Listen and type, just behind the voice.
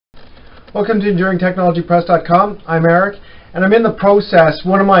Welcome to EnduringTechnologyPress.com. I'm Eric, and I'm in the process.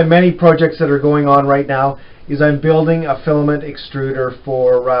 One of my many projects that are going on right now is I'm building a filament extruder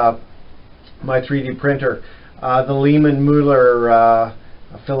for my 3D printer, the Lehman Mueller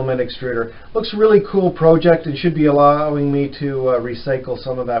filament extruder. Looks really cool project and should be allowing me to recycle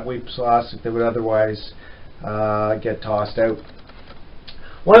some of that waste plastic that would otherwise get tossed out.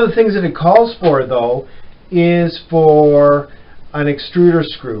 One of the things that it calls for, though, is for an extruder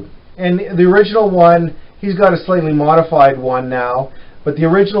screw. And the original one, he's got a slightly modified one now, but the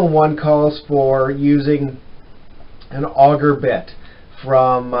original one calls for using an auger bit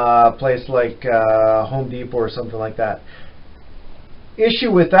from a place like Home Depot or something like that.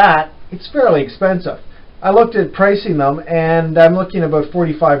 Issue with that, it's fairly expensive. I looked at pricing them, and I'm looking at about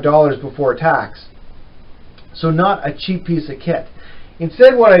 $45 before tax. So not a cheap piece of kit.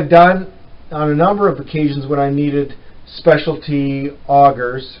 Instead, what I've done on a number of occasions when I needed specialty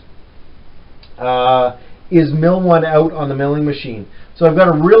augers is mill one out on the milling machine. So I've got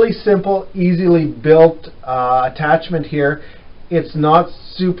a really simple, easily built attachment here. It's not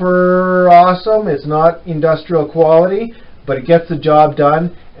super awesome, it's not industrial quality, but it gets the job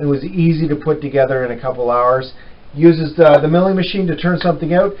done and was easy to put together in a couple hours. Uses the milling machine to turn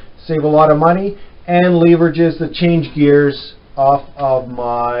something out, save a lot of money, and leverages the change gears off of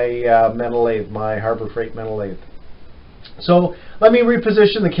my metal lathe, my Harbor Freight metal lathe. So let me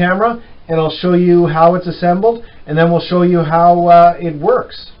reposition the camera and I'll show you how it's assembled, and then we'll show you how it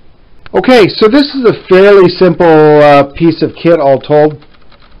works. Okay, so this is a fairly simple piece of kit all told.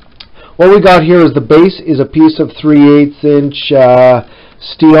 What we got here is the base is a piece of 3/8 inch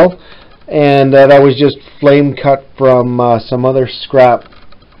steel, and that was just flame cut from some other scrap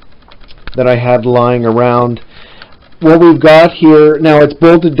that I had lying around. What we've got here, now it's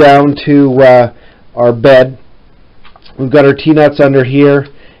bolted down to our bed. We've got our T-nuts under here,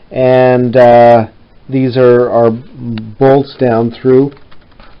 and these are our bolts down through,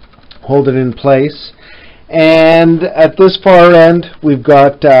 hold it in place. And at this far end, we've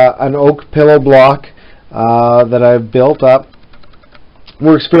got an oak pillow block that I've built up.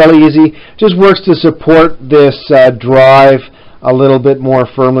 Works fairly easy, just works to support this drive a little bit more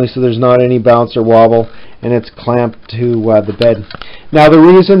firmly so there's not any bounce or wobble, and it's clamped to the bed. Now the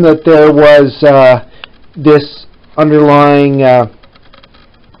reason that there was this underlying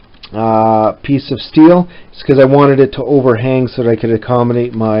piece of steel is because I wanted it to overhang so that I could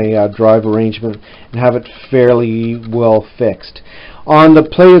accommodate my drive arrangement and have it fairly well fixed. On the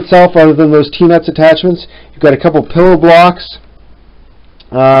plate itself, other than those T-nuts attachments, you've got a couple pillow blocks,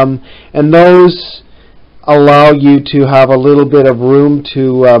 and those allow you to have a little bit of room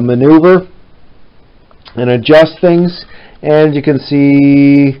to maneuver and adjust things. And you can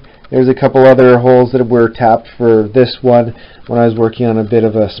see there's a couple other holes that were tapped for this one when I was working on a bit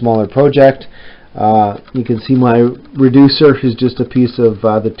of a smaller project. You can see my reducer is just a piece of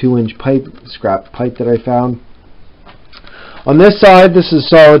the 2-inch pipe, scrap pipe that I found. On this side, this is a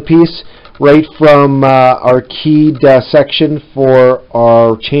solid piece right from our keyed section for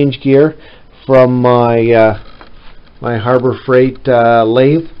our change gear from my my Harbor Freight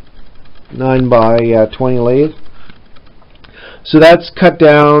lathe, 9x20 lathe. So that's cut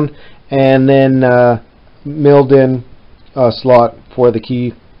down and then milled in a slot for the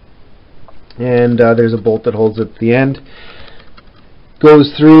key, and there's a bolt that holds it at the end.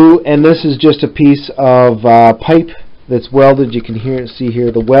 Goes through, and this is just a piece of pipe that's welded. You can see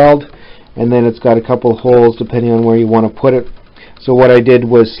here the weld, and then it's got a couple holes depending on where you want to put it. So what I did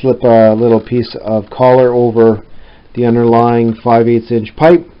was slip a little piece of collar over the underlying 5/8 inch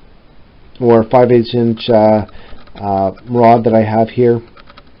pipe, or 5/8 inch rod that I have here,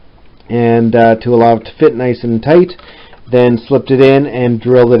 and to allow it to fit nice and tight, then slipped it in and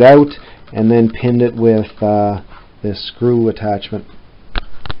drilled it out, and then pinned it with this screw attachment.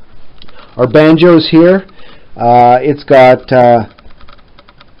 Our banjos here, it's got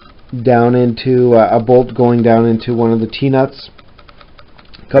down into a bolt going down into one of the T-nuts,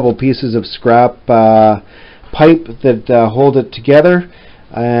 a couple pieces of scrap pipe that hold it together,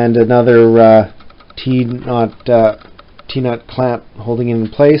 and another T-nut clamp holding it in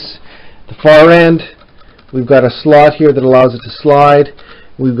place. The far end, we've got a slot here that allows it to slide.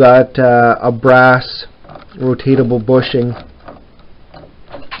 We've got a brass rotatable bushing.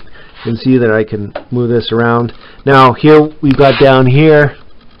 You can see that I can move this around. Now here we've got down here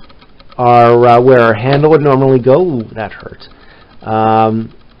our where our handle would normally go. Ooh, that hurts.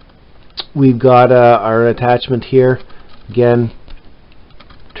 We've got our attachment here, again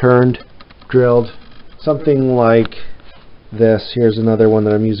turned, drilled, something like this. Here's another one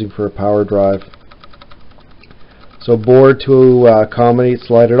that I'm using for a power drive. So bore to accommodate,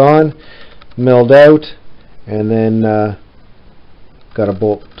 slide it on, milled out, and then got a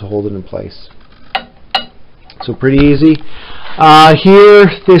bolt to hold it in place. So pretty easy. Here,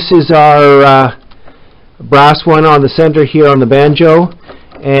 this is our brass one on the center here on the banjo,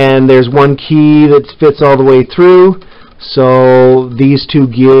 and there's one key that fits all the way through, so these two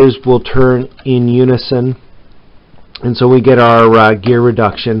gears will turn in unison, and so we get our gear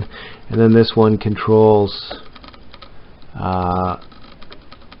reduction. And then this one controls the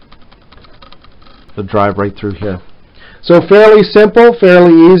drive right through here. So fairly simple,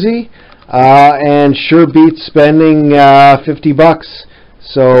 fairly easy, and sure beats spending $50.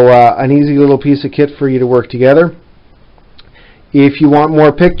 So an easy little piece of kit for you to work together. If you want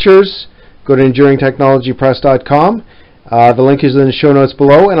more pictures, go to enduringtechnologypress.com. The link is in the show notes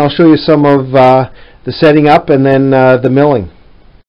below, and I'll show you some of the setting up and then the milling.